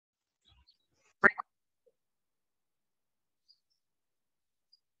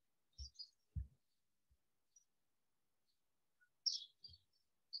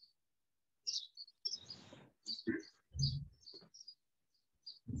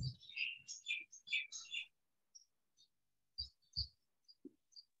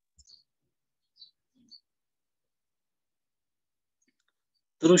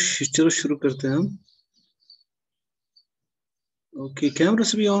चलो शुरू करते हैं हम। ओके, कैमरा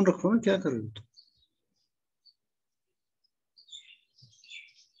से भी ऑन रखो ना, क्या कर रहे हो?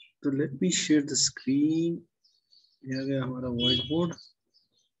 तो let me share the screen. ये आ गया हमारा व्हाइट बोर्ड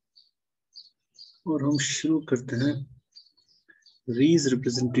और हम शुरू करते हैं Rees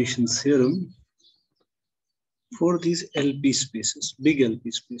representation theorem for these LP spaces, big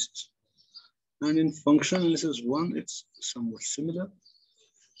LP spaces. And in functional analysis 1, it's somewhat similar.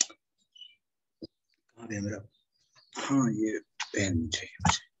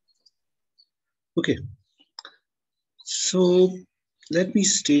 Okay, so let me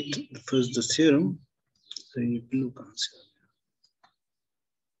state first the theorem.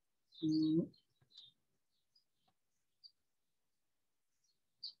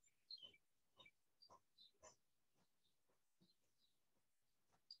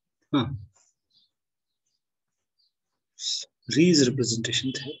 Rees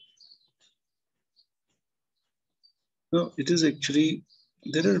representation theorem. No, it is actually,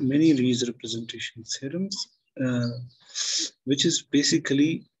 there are many Rees representation theorems, which is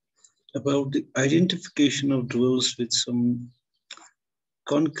basically about the identification of duals with some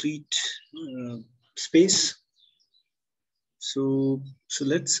concrete space. So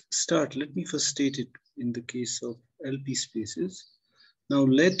let's start. Let me first state it in the case of LP spaces. Now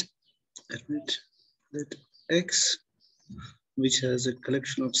let X, which has a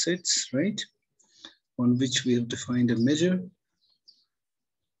collection of sets, right, on which we have defined a measure,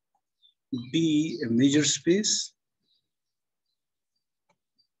 be a measure space.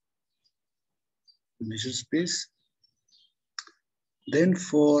 Then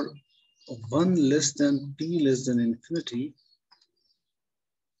for 1 less than p less than infinity,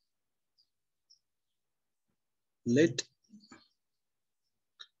 let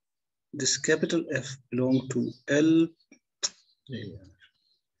this capital F belong to L.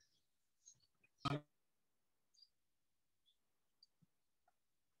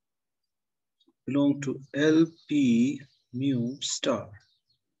 Belong to LP mu star.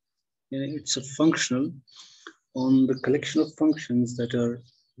 And it's a functional on the collection of functions that are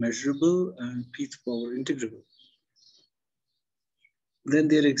measurable and p-th power integrable. Then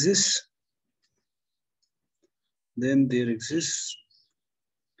there exists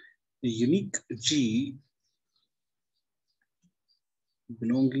a unique G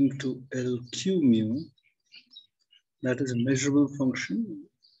belonging to LQ mu, that is a measurable function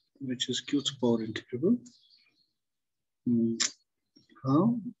which is q-th power integrable.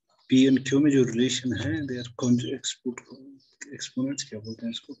 How? P and Q में जो relation है, they are exponents, क्या बोलते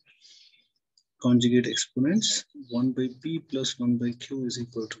हैं इसको? Conjugate exponents. 1 by P plus 1 by Q is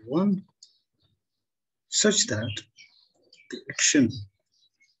equal to 1, such that the action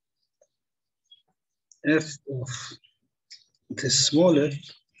f of this small f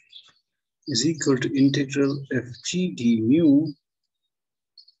is equal to integral fg d mu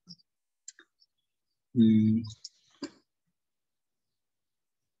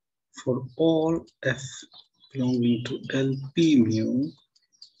for all f belonging to LP mu,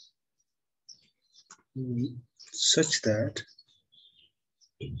 such that,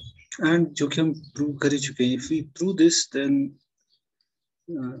 and जो कि हम prove कर चुके हैं, if we prove this, then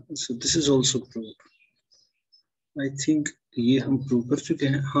so this is also proved. I think ये हम prove कर चुके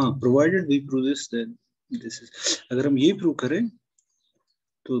हैं. हाँ, provided we prove this, then this is. अगर हम ये prove करें,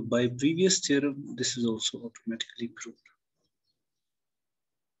 तो by previous theorem, this is also automatically proved.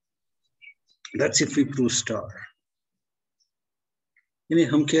 That's if we prove star. यानी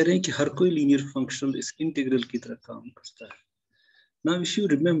हम कह रहे हैं कि हर कोई लीनियर फंक्शनल इस इंटीग्रल की तरह काम करता है. Now, if you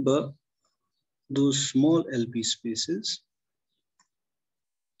remember those small LP spaces,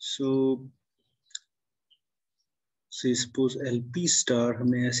 so say suppose LP star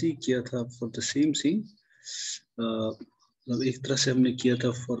हमने ऐसे ही किया था for the same thing. मतलब एक तरह से हमने किया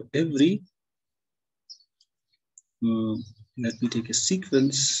था for every. Let me take a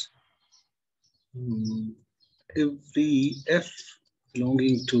sequence. Every f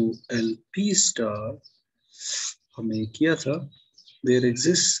belonging to LP star हमने किया था. There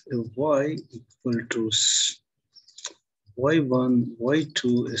exists a y equal to y1,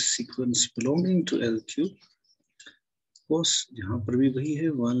 y2, a sequence belonging to LQ. Of course, यहाँ पर भी वही है,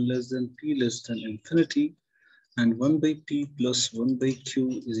 1 less than p less than infinity, and 1 by p plus 1 by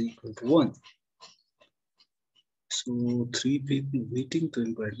q is equal to 1. So 3 people waiting, तो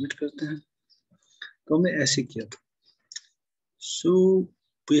इनको admit करते हैं. तो हमने ऐसे किया था. So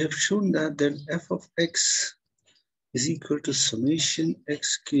we have shown that then f of x is equal to summation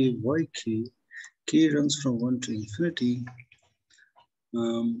xk yk. K runs from 1 to infinity.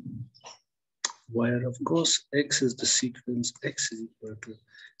 where of course X is the sequence, X is equal to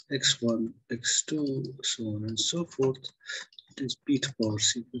X1, X2, so on and so forth. It is p to power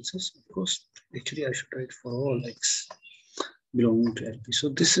sequences. Of course, actually I should write for all X belonging to LP. So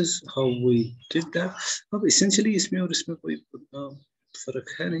this is how we did that. अब essentially इसमें और इसमें कोई फर्क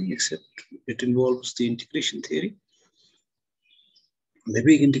है नहीं, except it involves the integration theory, the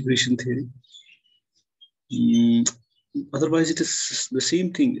big integration theory. Otherwise, it is the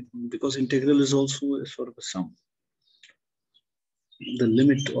same thing, because integral is also a sort of a sum, the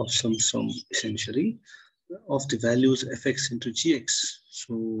limit of some sum essentially of the values fx into gx.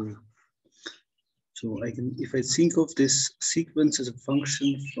 So I can, if I think of this sequence as a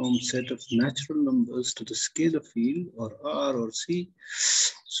function from set of natural numbers to the scalar field or R or C,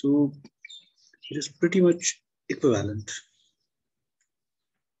 so it is pretty much equivalent.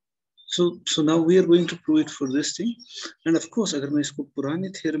 So now we are going to prove it for this thing. And of course, अगर मैं इसको पुराने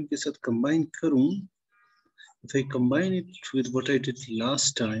theorem के साथ combine करूं, if I combine it with what I did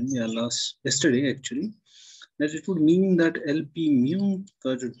last time, yesterday actually, that it would mean that LP mu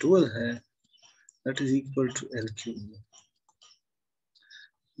का जो dual है, that is equal to LQ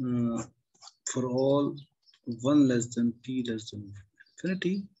for all 1 less than p less than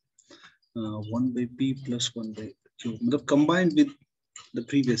infinity, 1 by p plus 1 by q. Combined with the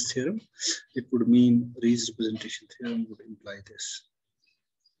previous theorem, it would mean Rees representation theorem would imply this.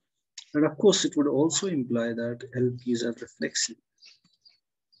 And of course, it would also imply that LPs are reflexive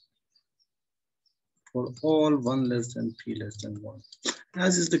for all 1 less than p less than 1,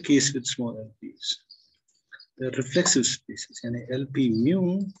 as is the case with small LPs. They are reflexive spaces. Yani LP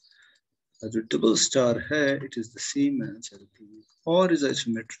mu, as a double star hai, it is the same as LP mu, or is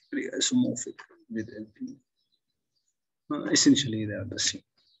isometrically isomorphic with LP mu. Essentially, they are the same.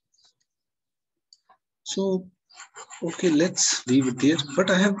 So, okay, let's leave it there.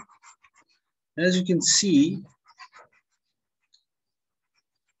 But I have, as you can see,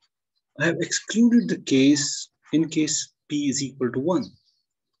 I have excluded the case in case p is equal to 1.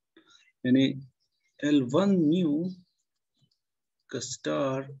 Yani L1 mu का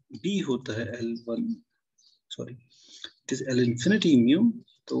star b होता है L1, sorry, it is L infinity mu.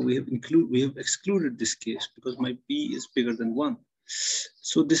 So we have excluded this case because my p is bigger than 1.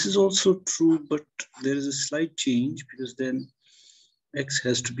 So this is also true, but there is a slight change, because then X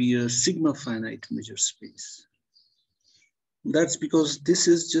has to be a sigma finite measure space. That's because this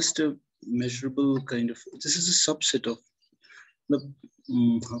is just a measurable kind of, this is a subset of the,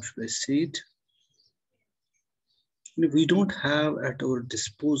 how should I say it? We don't have at our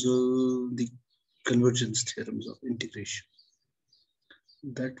disposal the convergence theorems of integration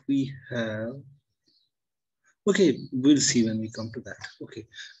that we have. Okay, we'll see when we come to that. Okay,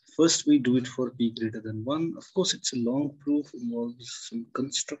 first we do it for p greater than 1. Of course, it's a long proof, involves some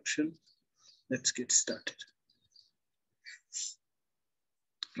construction. Let's get started.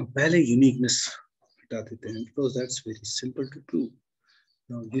 पहले uniqueness हटा देते हैं, because that's very simple to prove.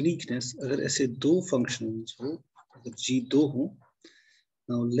 Now uniqueness, अगर ऐसे दो functions हो, अगर g दो हो,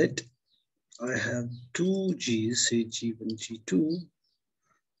 now let I have two g's, say g1, g2,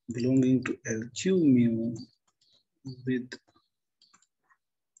 belonging to LQ mu with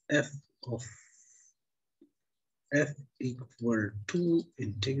f of f equal to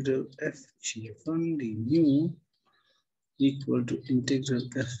integral f g1 d mu equal to integral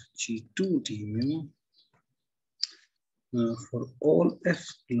f g2 d mu for all f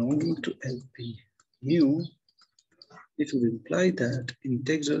belonging to LP mu. It would imply that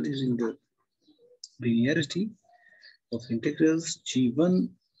integral is in the linearity of integrals g1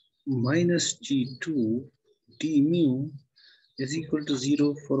 minus g2 d mu is equal to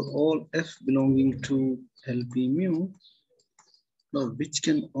 0 for all f belonging to LP mu, now which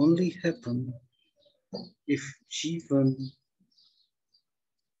can only happen if g1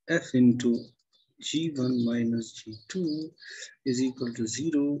 f into g1 minus g2 is equal to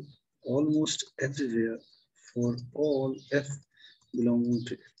 0 almost everywhere for all f belonging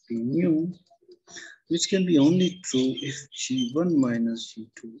to LP mu, which can be only true if g1 minus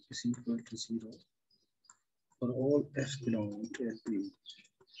g2 is equal to 0 for all f belonging to LP.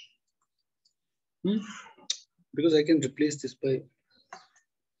 Because I can replace this by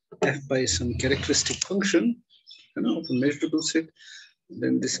f by some characteristic function, of a measurable set,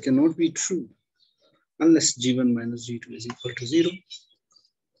 then this cannot be true unless g1 minus g2 is equal to 0.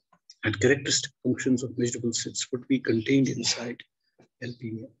 And characteristic functions of measurable sets would be contained inside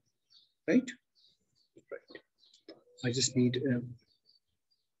LP mu, right? Right. I just need,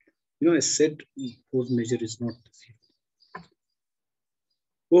 I said pose measure is not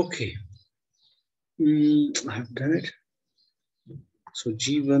 0. Okay. I have done it. So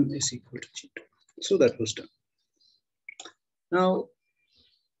G1 is equal to G2. So that was done. Now,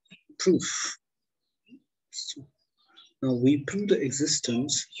 proof. So now we prove the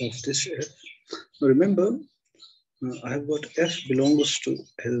existence of this F. Now remember, I have got F belongs to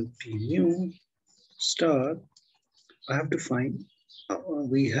LP mu star. I have to find,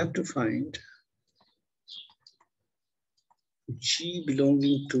 we have to find G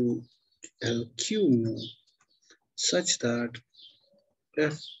belonging to LQ mu such that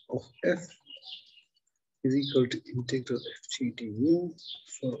F of F is equal to integral FG du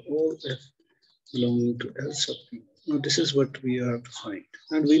for all F belonging to L sub p. Now this is what we have to find,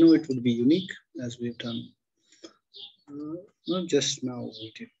 and we know it would be unique as we've done. Not just now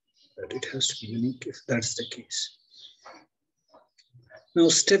we did, but it has to be unique if that's the case. Now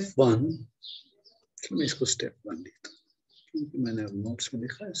step one, मैं इसको step one लिखता हूँ क्योंकि मैंने notes में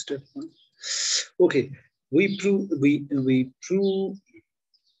लिखा है step one. Okay, we prove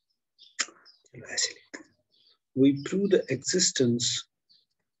the existence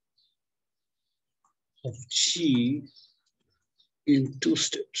of G in two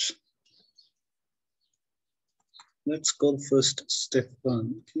steps. Let's call first step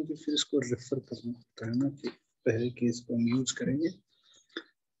one, क्योंकि फिर इसको refer करना होता है ना कि पहले केस को हम यूज करेंगे.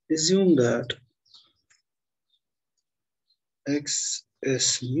 Assume that X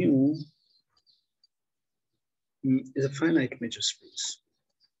S mu is a finite measure space.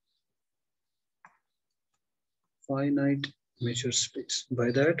 Finite measure space.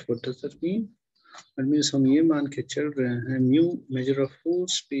 By that, what does that mean? That means हम ये मान के चल रहे हैं mu measure of whole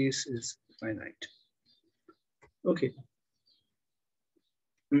space is finite. Okay.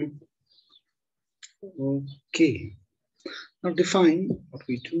 Okay. Now define what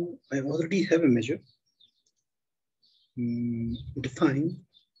we do. I already have a measure. Define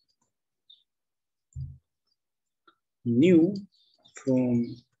nu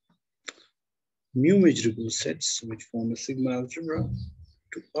from mu measurable sets which form a sigma algebra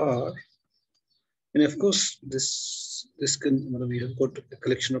to R. And of course, this can, we have got a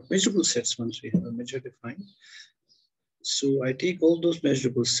collection of measurable sets once we have a measure defined. So I take all those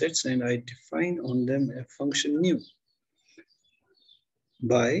measurable sets and I define on them a function nu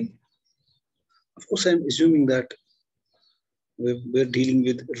by, of course, I'm assuming that we're dealing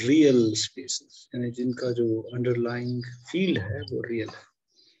with real spaces and जिनका जो underlying field है वो real है.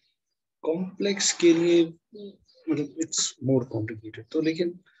 Complex के लिए मतलब it's more complicated. तो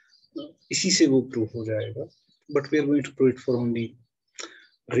लेकिन इसी से वो proof हो जाएगा. But we are going to prove it for only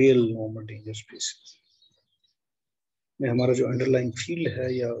real normal linear spaces. में हमारा जो underlying field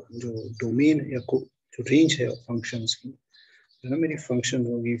है या जो domain है या जो range है functions की, है ना, मेरी function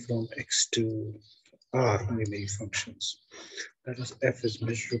होगी from x to r होंगी मेरी functions. That is f is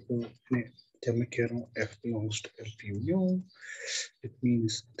measurable. जब मैं कह रहा हूँ f belongs to LP mu, it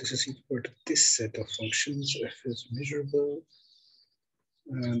means this is equal to this set of functions. F is measurable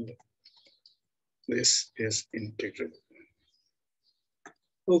and this is integrable.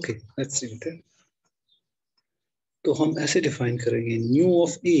 Okay, let's see it. तो हम ऐसे define करेंगे nu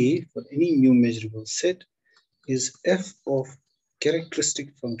of A for any mu measurable set is f of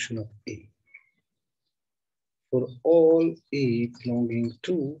characteristic function of A for all A belonging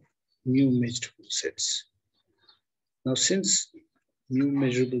to mu measurable sets. Now since mu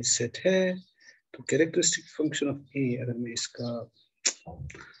measurable set है तो characteristic function of A अगर मैं इसका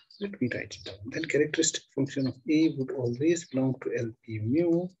let me write it down. Then characteristic function of A would always belong to LP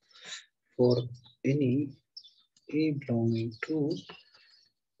mu for any A belonging to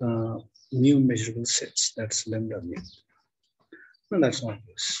mu measurable sets. That's lambda mu. No, that's not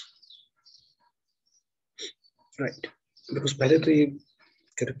this. Right. Because by the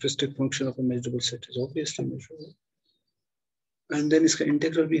characteristic function of a measurable set is obviously measurable. And then its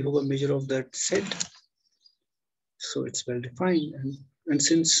integral भी होगा measure of that set. So it's well defined. And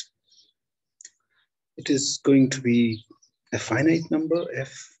since it is going to be a finite number,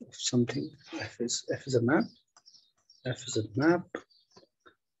 f of something, f is a map. F is a map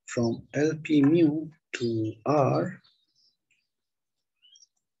from LP mu to R.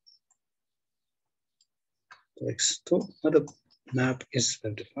 So the map is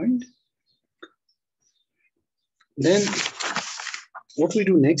well defined. Then what we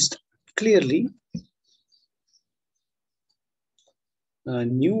do next, clearly,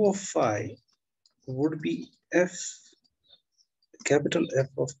 nu of phi would be f, capital F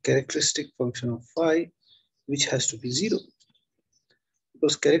of characteristic function of phi, which has to be 0.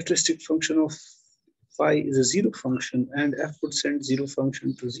 Because characteristic function of phi is a 0 function and f would send 0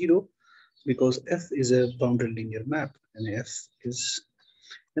 function to 0 because f is a bounded linear map and f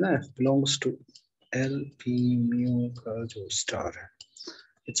belongs to LP mu का जो star है.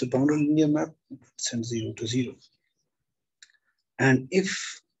 It's a bounded linear map, send 0 to 0. And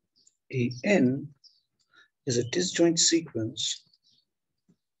if an is a disjoint sequence,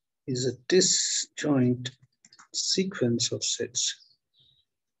 of sets,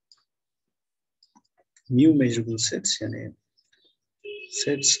 mu measurable sets, yani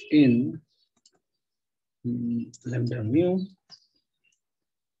sets in lambda mu,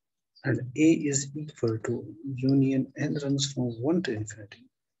 and A is equal to union n runs from 1 to infinity.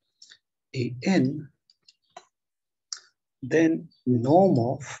 An, then norm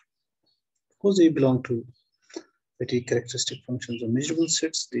of course they belong to the characteristic functions of measurable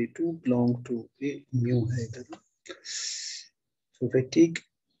sets, they do belong to a mu. So if I take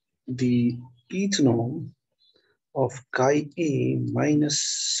the nth norm of chi A minus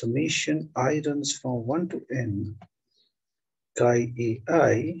summation I runs from 1 to n chi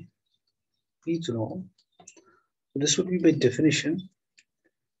AI, nth norm, so this would be by definition,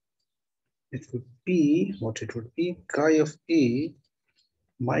 it would be what it would be, chi of A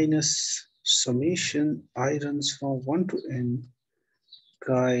minus summation I runs from 1 to n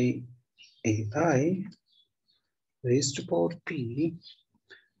chi AI raised to power p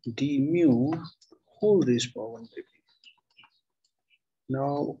d mu whole raised to power 1 by p.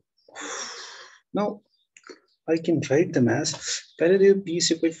 Now I can write them as, पहले देखो p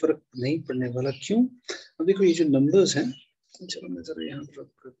से कोई फर्क नहीं पड़ने वाला, क्यों? अब देखो ये जो numbers हैं, चलो मैं जरा यहाँ रब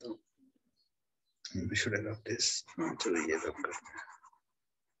करता हूँ, should I rub this? चलो ये रब करते हैं.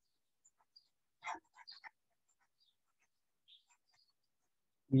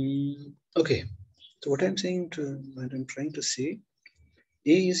 Okay, so what I'm trying to say,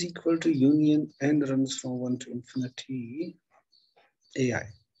 A is equal to union n runs from 1 to infinity AI.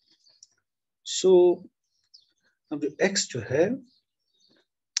 So अब जो x जो है,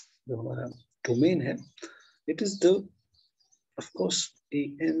 जो हमारा domain है, it is the, of course,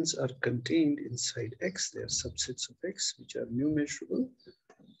 ANs are contained inside X. They are subsets of X which are mu measurable.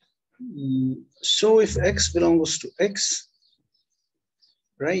 So if X belongs to X,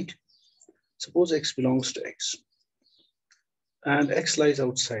 right? Suppose X belongs to X, and X lies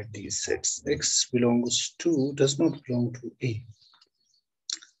outside these sets. X does not belong to A.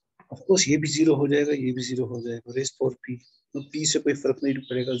 Of course, ये भी 0 हो जाएगा, ये भी 0 हो जाएगा. Raised power p. तो p से कोई फर्क नहीं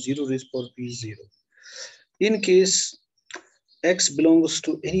पड़ेगा. 0 raised power p is 0. In case X belongs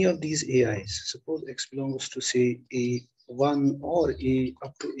to any of these AIs, suppose X belongs to say A1 or A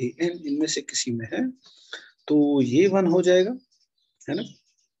up to AN, इनमें से किसी में है, तो ये 1 हो जाएगा, है ना?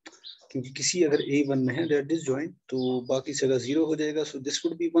 क्योंकि किसी अगर A1 में है, they are disjoint, तो बाकी से अगर 0 हो जाएगा, so this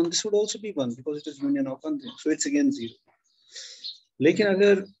would be 1, this would also be 1 because it is union of 1, so it's again 0. लेकिन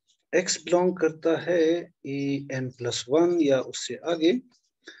अगर X belong करता है AN+1 या उससे आगे,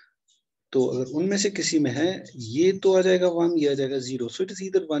 तो अगर उनमें से किसी में है, ये तो आ जाएगा 1, ये आ जाएगा 0. So it is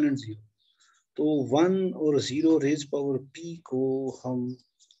either 1 and 0. तो 1 और 0 raised power p को हम,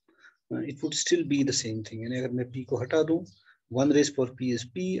 it would still be the same thing. यानी अगर मैं p को हटा दूं, 1 raised power p is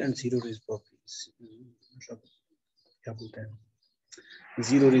p and 0 raised power p is, मतलब क्या बोलते हैं,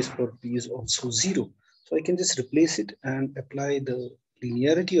 0 raised power p is also 0. So I can just replace it and apply the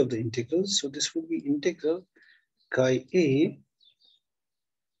linearity of the integrals. So this would be integral chi a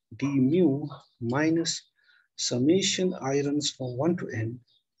d mu minus summation I runs from 1 to n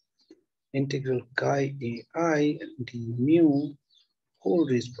integral chi ai d mu whole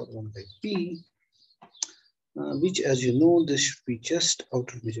raised power 1 by p, which, as you know, this should be just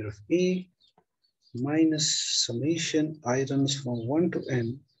outer measure of A minus summation I runs from 1 to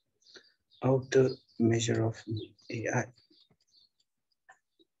n outer measure of AI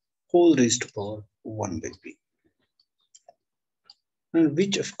whole raised to power 1 by p. And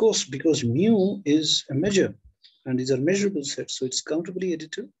which, of course, because mu is a measure and these are measurable sets, so it's countably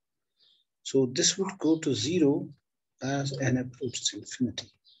additive. So this would go to 0 as n approaches infinity,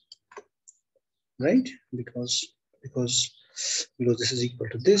 right? Because this is equal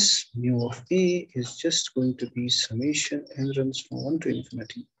to this, mu of A is just going to be summation n runs from 1 to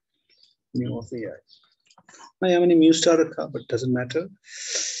infinity mu of AI. Now, I have any mu star rakha, but doesn't matter.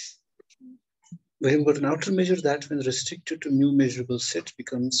 We have got an outer measure that when restricted to mu measurable set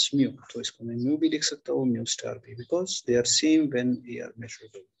becomes mu. So इसको मैं mu भी लिख सकता हूँ, mu star भी, because they are same when they are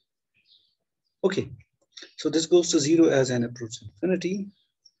measurable. Okay, so this goes to 0 as n approaches infinity,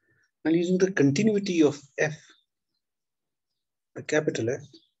 and using the continuity of f, the capital F,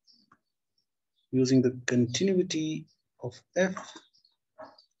 using the continuity of f,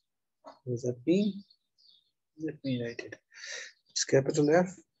 what does that mean? Let me write it. It's capital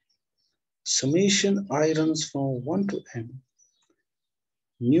F, summation I runs from 1 to n,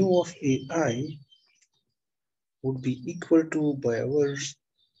 mu of AI would be equal to, by our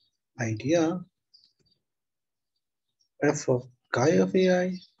idea f of chi of ai.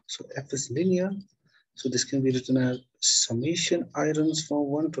 So f is linear. So this can be written as summation I runs from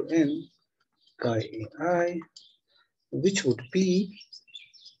 1 to n chi ai, which would be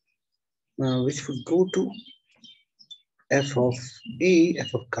which would go to f of a,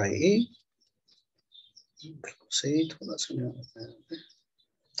 f of chi a. Say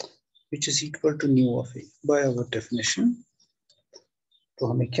which is equal to nu of a by our definition. तो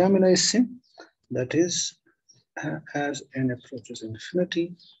हमें क्या मिला इससे? That is, as n approaches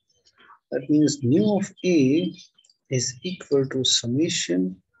infinity, that means nu of a is equal to summation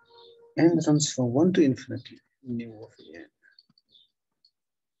n runs from 1 to infinity nu of a n.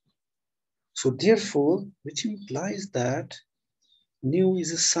 So therefore, which implies that nu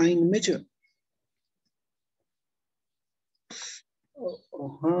is a sign measure.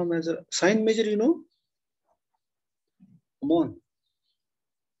 Sign measure, you know? Come on.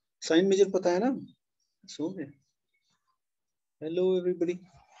 Sign measure पता है ना? सो गए. Hello everybody.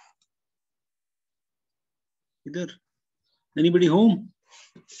 इधर. Anybody home?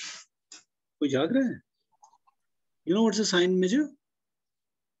 कोई जाग रहा है? You know what's a sign measure?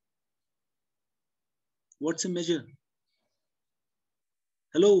 What's a measure?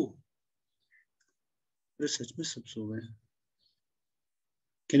 Hello. अरे सच में सब सो गए.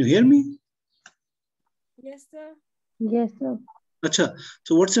 Can you hear me? Yes, sir. Yes, sir. अच्छा.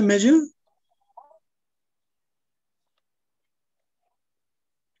 So what's a measure?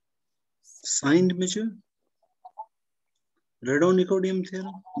 Signed measure. Radon-Nicodemus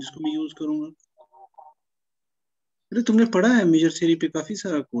theorem जिसको मैं यूज करूंगा. अरे तुमने पढ़ा है मेजर थ्योरी पे काफी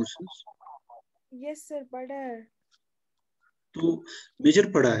सारा कोर्सेस. Yes, sir. पढ़ा है. तो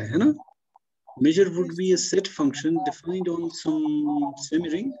मेजर पढ़ा है ना? Measure would be a set function defined on some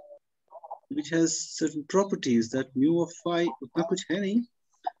semi-ring which has certain properties that mu of phi उतना कुछ है नहीं.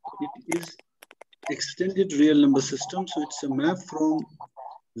 It is extended real number system, so it's a map from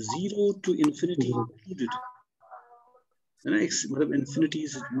 0 to infinity included. Infinity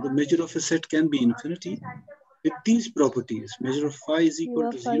is the measure of a set can be infinity with these properties. Measure of phi is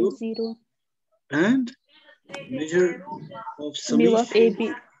equal to 0 and measure of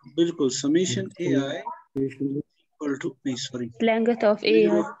summation. बिल्कुल summation ai equal to length of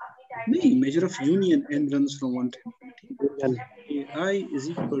ai. Measure of union n runs from 1 to infinity. ai is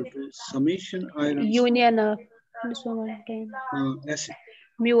equal to summation I runs union of ऐसे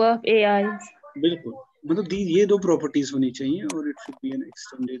mu of ai. बिल्कुल मतलब ये दो properties होनी चाहिए और it should be an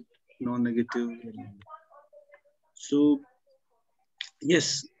extended non-negative. So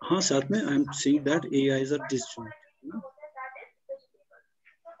yes, हाँ साथ में I am saying that AIs are disjoint.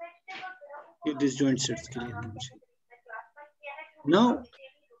 ये disjoint sets के लिए होना चाहिए. Now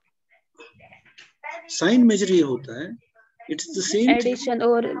sign measure ये होता है. It's the same addition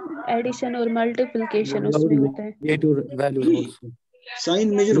or multiplication उसमें होता है. Value also.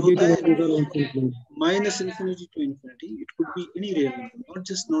 Sign measure होता है minus infinity to infinity. It could be any real number, not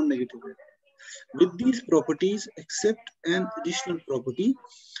just non-negative. With these properties, except an additional property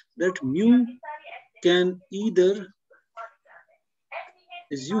that mu can either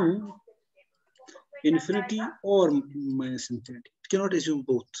assume infinity or minus infinity. It cannot assume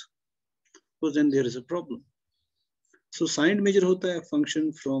both, because then there is a problem. So signed measure होता है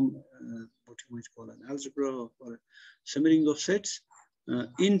function from what you might call an algebra or summing of sets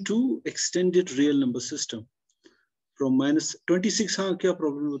into extended real number system from minus 26. हाँ क्या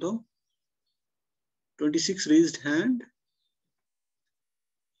problem बताओ? 26 raised hand.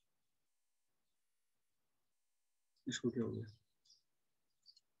 इसको क्या हो गया?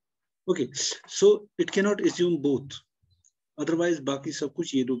 Okay, so it cannot assume both. Otherwise, बाकी सब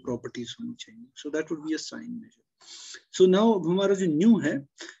कुछ ये दो properties होनी चाहिए. So that would be a sign measure. So now हमारा जो nu है,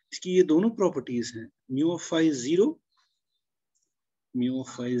 इसकी ये दोनों properties हैं. Mu of phi is 0. Mu of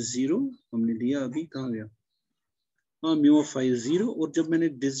phi is 0. हमने लिया अभी कहाँ गया? हाँ, mu of phi is 0. और जब मैंने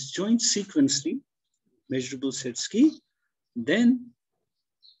disjoint sequence ली measurable sets की, then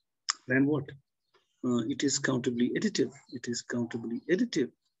what? It is countably additive. It is countably additive.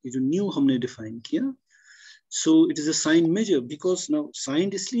 ये जो nu हमने define किया. So it is a signed measure because now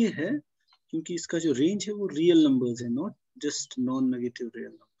signed इसलिए है क्योंकि इसका जो range है वो real numbers है, not just non-negative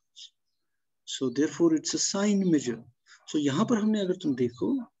real numbers. So therefore it's a signed measure. So यहाँ पर हमने अगर तुम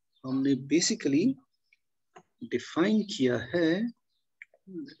देखो हमने basically define किया है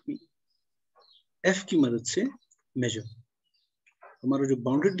f की मदद से measure. हमारा जो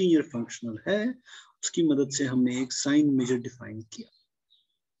bounded linear functional है उसकी मदद से हमने एक signed measure define किया.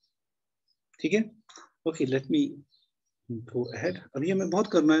 ठीक है? Okay, let me go ahead. अभी हमें बहुत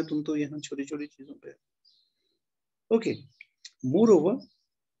करना है, तुम तो यहाँ छोटी-छोटी चीजों पे. Okay. Moreover,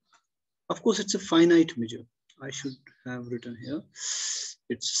 Of course, it's a finite measure. I should have written here.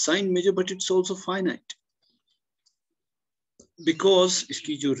 It's a signed measure, but it's also finite. Because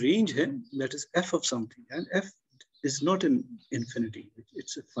इसकी जो range है, that is f of something, and f is not an infinity.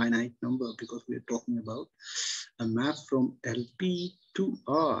 It's a finite number because we are talking about a map from LP to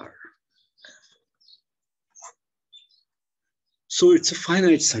R. So it's a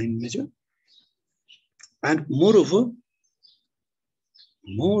finite sign measure. And moreover,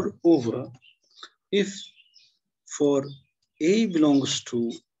 if for A belongs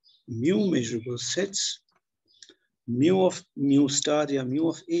to mu measurable sets, mu of mu star या mu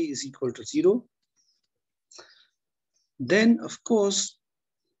of A is equal to 0, then of course,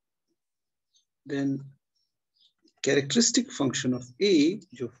 then characteristic function of A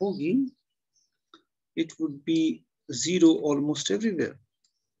जो होगी, it would be 0 almost everywhere,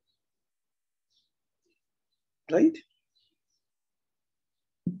 right?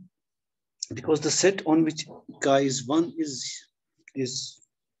 Because the set on which chi is 1 is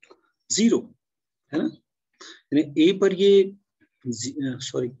 0, है ना? यानी A पर ये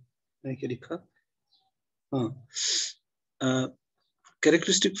sorry मैं क्या लिखा? हाँ,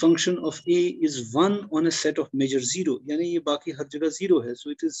 characteristic function of A is 1 on a set of measure 0. यानी ये बाकी हर जगह 0 है, so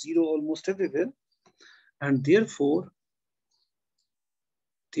it is 0 almost everywhere, and therefore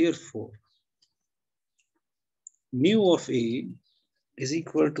mu of A is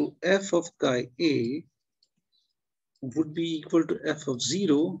equal to f of chi A would be equal to f of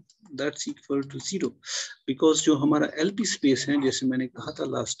 0, that's equal to 0. Because जो हमारा LP space है, जैसे मैंने कहा था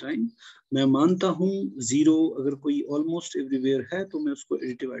last time, मैं मानता हूँ 0 अगर कोई almost everywhere है तो मैं उसको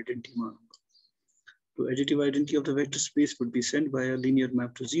additive identity मानूंगा. So additive identity of the vector space would be sent by a linear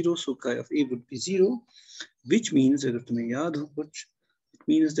map to 0, so chi of A would be 0, which means अगर तुम्हें याद हो कुछ, it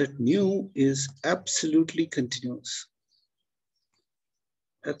means that mu is absolutely continuous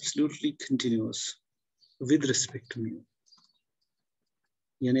with respect to mu.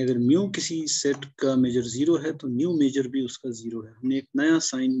 यानी अगर mu किसी set का major 0 है तो न्यू मेजर भी उसका 0 है. हमने एक नया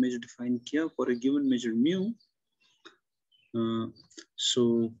साइन मेजर डिफाइन किया for a given measure mu.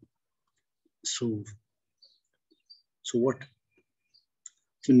 So what?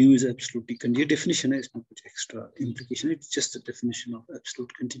 So nu is absolutely continuous. Definition है, इसमें कुछ extra implication. It's just a definition of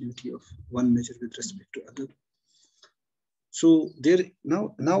absolute continuity of one measure with respect to other. So there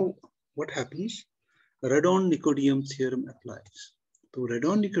now what happens? Radon-Nicodemus theorem applies. तो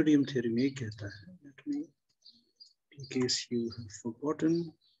Radon-Nicodemus theorem ये कहता है, let me, in case you have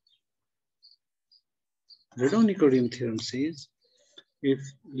forgotten, Radon-Nicodemus theorem says if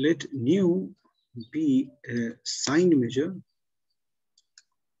let nu be a signed measure,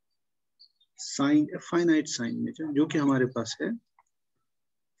 a finite sign measure, जो कि हमारे पास है,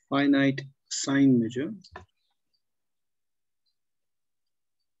 finite sign measure,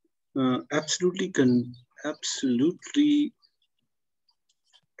 absolutely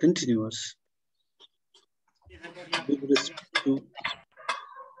continuous with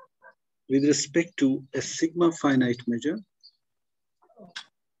respect to a sigma finite measure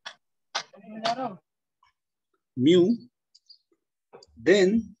mu,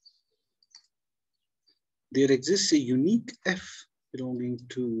 then there exists a unique f belonging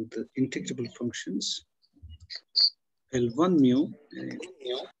to the integrable functions L1 mu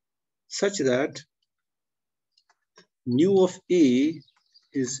such that nu of A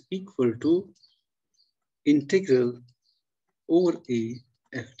is equal to integral over A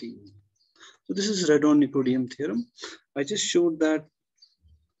FD. So this is Radon-Nicodemus theorem. I just showed that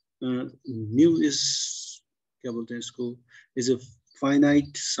mu is a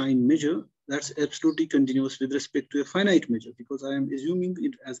finite sign measure that's absolutely continuous with respect to a finite measure, because I am assuming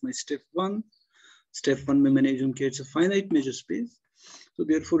it as my step 1. Step 1 में मैंने assume कि it's a finite measure space, so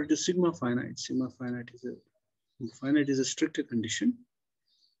therefore it is sigma finite. Sigma finite is a stricter condition.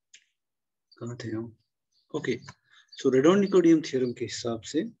 कहाँ थे हम? Okay, so Radon-Nicodemus theorem के हिसाब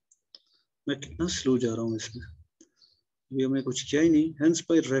से मैं कितना slow जा रहा हूँ इसमें, ये मैं कुछ किया ही नहीं. Hence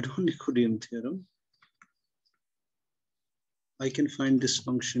by Radon-Nicodemus theorem I can find this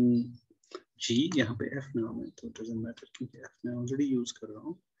function g, यहाँ पे f नाम है तो it doesn't matter क्योंकि f मैं already use कर रहा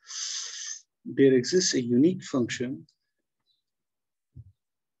हूँ. There exists a unique function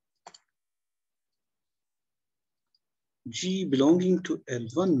g belonging to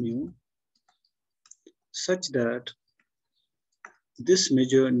L1 mu such that this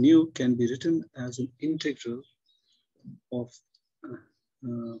measure nu can be written as an integral of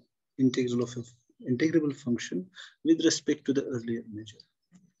integrable function with respect to the earlier measure.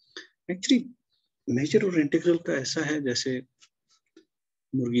 Actually, measure और integral का ऐसा है जैसे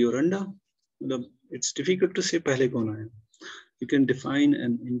मुर्गी और अंडा, मतलब it's difficult to say पहले कौन आया. You can define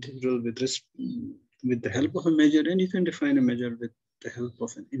an integral with the help of a measure, and you can define a measure with the help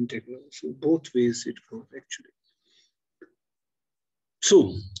of an integral. So both ways it goes actually.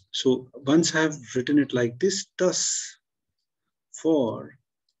 So once I have written it like this, thus for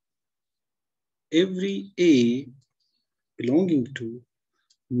every A belonging to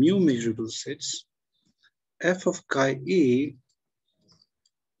mu measurable sets, f of chi A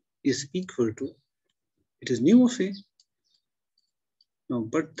is equal to, it is nu of A. Now,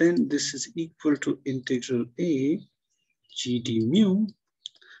 but then this is equal to integral A g d mu,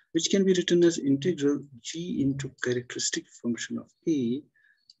 which can be written as integral g into characteristic function of A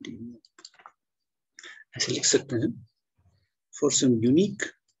d mu. ऐसे लिख सकते हैं, for some unique,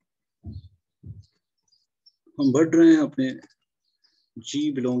 हम बढ़ रहे हैं अपने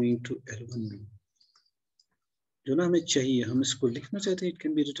g belonging to L1 में, जो ना हमें चाहिए, हम इसको लिखना चाहते हैं, it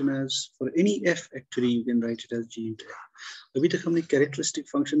can be written as for any f actually you can write it as g into f. अभी तक हमने characteristic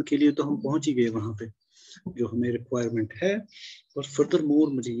function के लिए तो हम पहुंच ही गए वहां पे जो हमें requirement है, और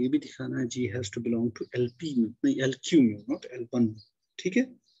furthermore मुझे ये भी दिखाना है g has to belong to LP में, नहीं LQ में, not L1 में, ठीक है?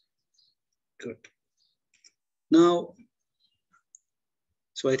 Good. Now,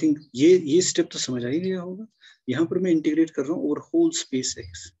 so I think ये step तो समझ आ ही गया होगा. यहाँ पर मैं integrate कर रहा हूँ over whole space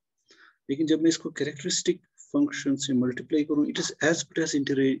x, लेकिन जब मैं इसको characteristic function से multiply करूँ, it is as good as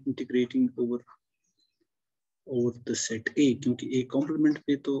integrating over the set A, क्योंकि A complement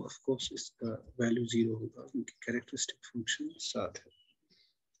पे तो of course इसका value 0 होगा, क्योंकि characteristic function साथ है.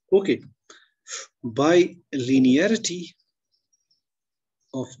 Okay, by linearity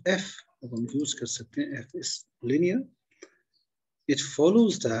of f, अब हम use कर सकते हैं f is linear, it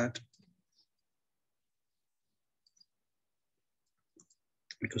follows that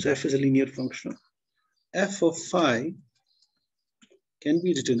because f is a linear function, f of phi can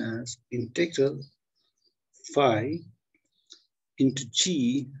be written as integral phi into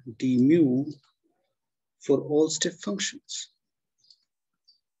g d mu for all step functions.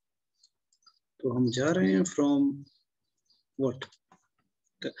 तो हम जा रहे हैं from what?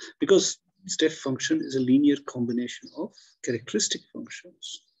 Because step function is a linear combination of characteristic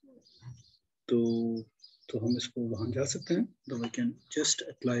functions. तो हम इसको वहां जा सकते हैं. So we can just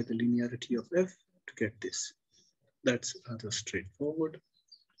apply the linearity of f to get this. That's rather straightforward.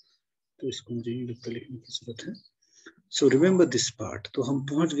 तो इसको मुझे ये लिखने की जरूरत है. So remember this part. तो हम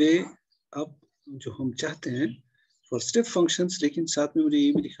पहुंच गए अब जो हम चाहते हैं for step functions, लेकिन साथ में मुझे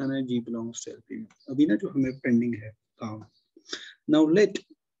ये भी दिखाना है g belongs to LP में. अभी ना जो हमें pending है काम. Now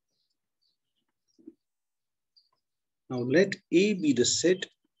let A be the set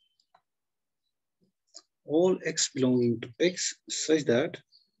all x belonging to x such that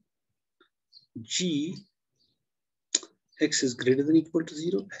g x is greater than equal to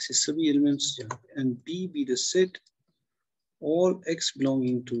 0, ऐसे सभी elements, and B be the set all x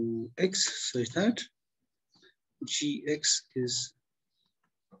belonging to x such that gx is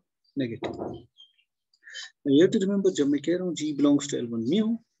negative. Now you have to remember, जब मैं कह रहा हूँ g belongs to L1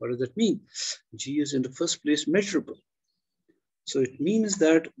 mu, what does that mean? G is in the first place measurable. So it means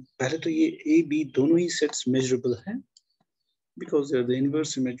that पहले तो ये A, B दोनों ही sets measurable हैं, because they are the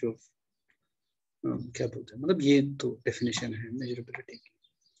inverse image of क्या बोलते हैं, मतलब ये तो definition है measurability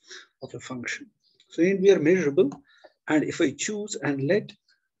of a function. So we are measurable, and if I choose and let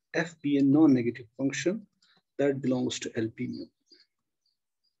f be a non-negative function, that belongs to LP mu.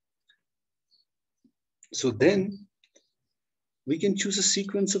 So then we can choose a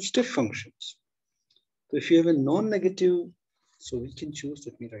sequence of step functions. So if you have a non-negative, so we can choose,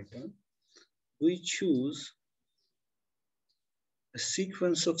 let me write down, we choose a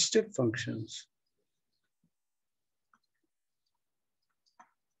sequence of step functions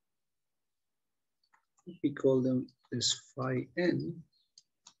we call them as phi n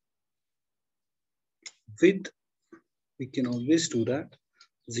with, we can always do that,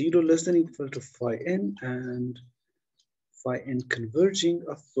 0 less than equal to phi n and phi n converging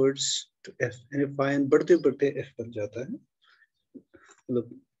upwards to f. And if phi n बढ़ते बढ़ते f बन जाता है, look,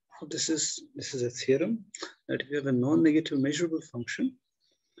 this is a theorem that if you have a non-negative measurable function,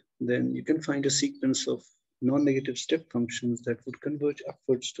 then you can find a sequence of non-negative step functions that would converge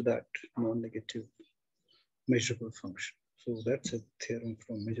upwards to that non-negative measurable function. So that's a theorem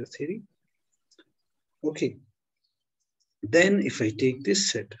from measure theory. Okay. Then if I take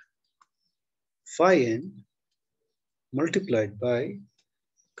this set, phi n multiplied by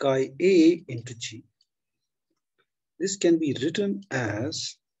chi a into g, this can be written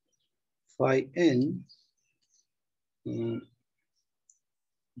as phi n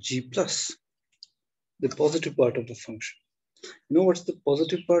g plus, the positive part of the function. You know what's the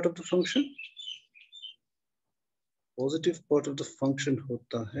positive part of the function? Positive part of the function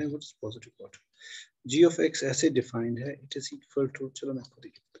होता है, what is positive part? g of x ऐसे defined है, it is equal to, चलो मैं खुद ही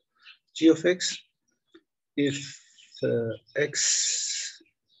लिखता हूं, g of x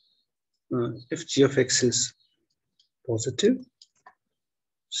if g of x is positive,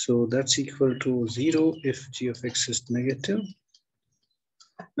 so that's equal to 0 if g of x is negative.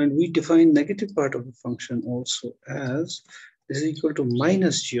 And we define negative part of the function also as this is equal to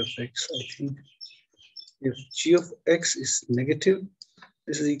minus g of x. I think if g of x is negative,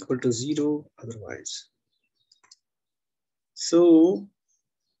 this is equal to 0 otherwise. So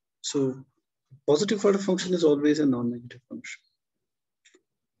positive part of function is always a non-negative function.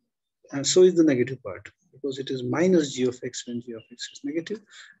 And so is the negative part, because it is minus g of x when g of x is negative.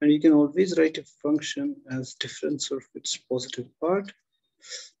 And you can always write a function as difference of its positive part.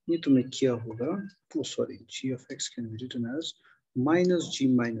 ये तुम्हें क्या होगा? Oh, sorry, g of x can be written as minus g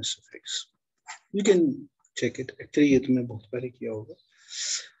minus of x. You can check it. Actually, ये तुम्हें बहुत पहले किया होगा.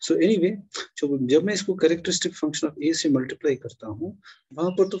 So anyway, जब मैं इसको characteristic function of a से multiply करता हूँ,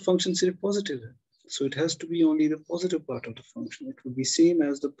 वहाँ पर तो function सिर्फ positive है. So it has to be only the positive part of the function. It would be same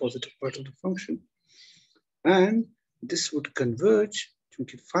as the positive part of the function. And this would converge,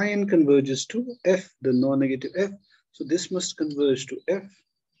 क्योंकि phi n converges to f, the non-negative f. So this must converge to f,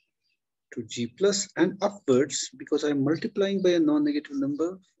 to g plus and upwards, because I'm multiplying by a non-negative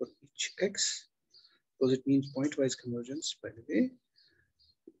number for each x, because it means point-wise convergence, by the way.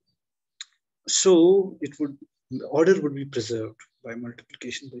 So it would, the order would be preserved by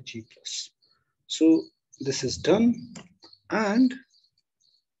multiplication by g plus. So this is done. And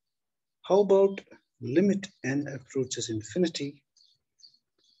how about limit n approaches infinity,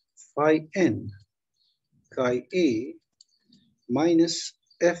 phi n chi a minus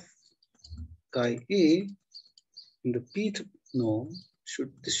f chi a in the pth norm,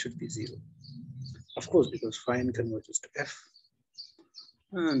 this should be 0. Of course, because phi n converges to f.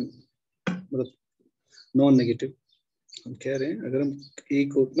 And non-negative हम कह रहे हैं, अगर हम a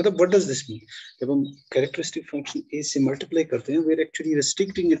को, मतलब what does this mean? जब हम characteristic function a से multiply करते हैं, we're actually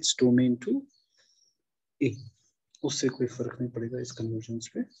restricting its domain to a. उससे कोई फर्क नहीं पड़ेगा इस convergence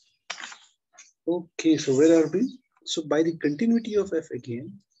पे. Okay, so where are we? So by the continuity of f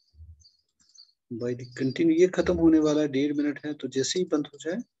again, by the continue, ये खत्म होने वाला 1.5 मिनट है, तो जैसे ही बंद हो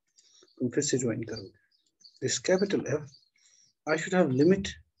जाए तुम फिर से ज्वाइन करोगे. This capital F, I should have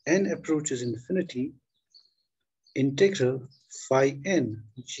limit n approaches infinity, integral phi n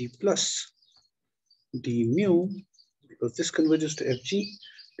g plus d mu, because this converges to fg,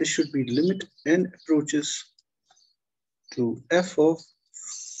 this should be limit n approaches to f of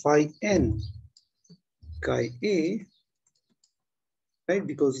phi n chi a, right?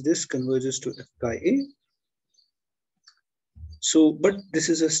 Because this converges to f chi a. So, but this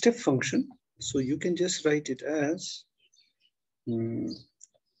is a step function, so you can just write it as,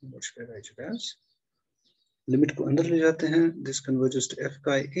 what should I write it as? Limit को अंदर ले जाते हैं, this converges to f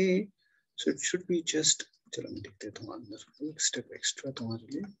chi a, so it should be just, चलो मैं लिख देता हूँ अंदर, एक step extra तुम्हारे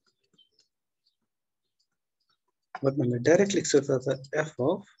लिए, वरना मैं डायरेक्ट लिख सकता था f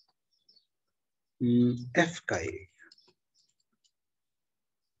of f chi a,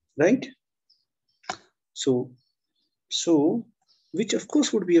 right? So which of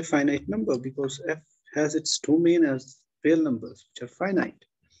course would be a finite number, because f has its domain as real numbers which are finite.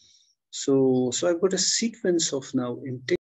 So I've got a sequence of now integrals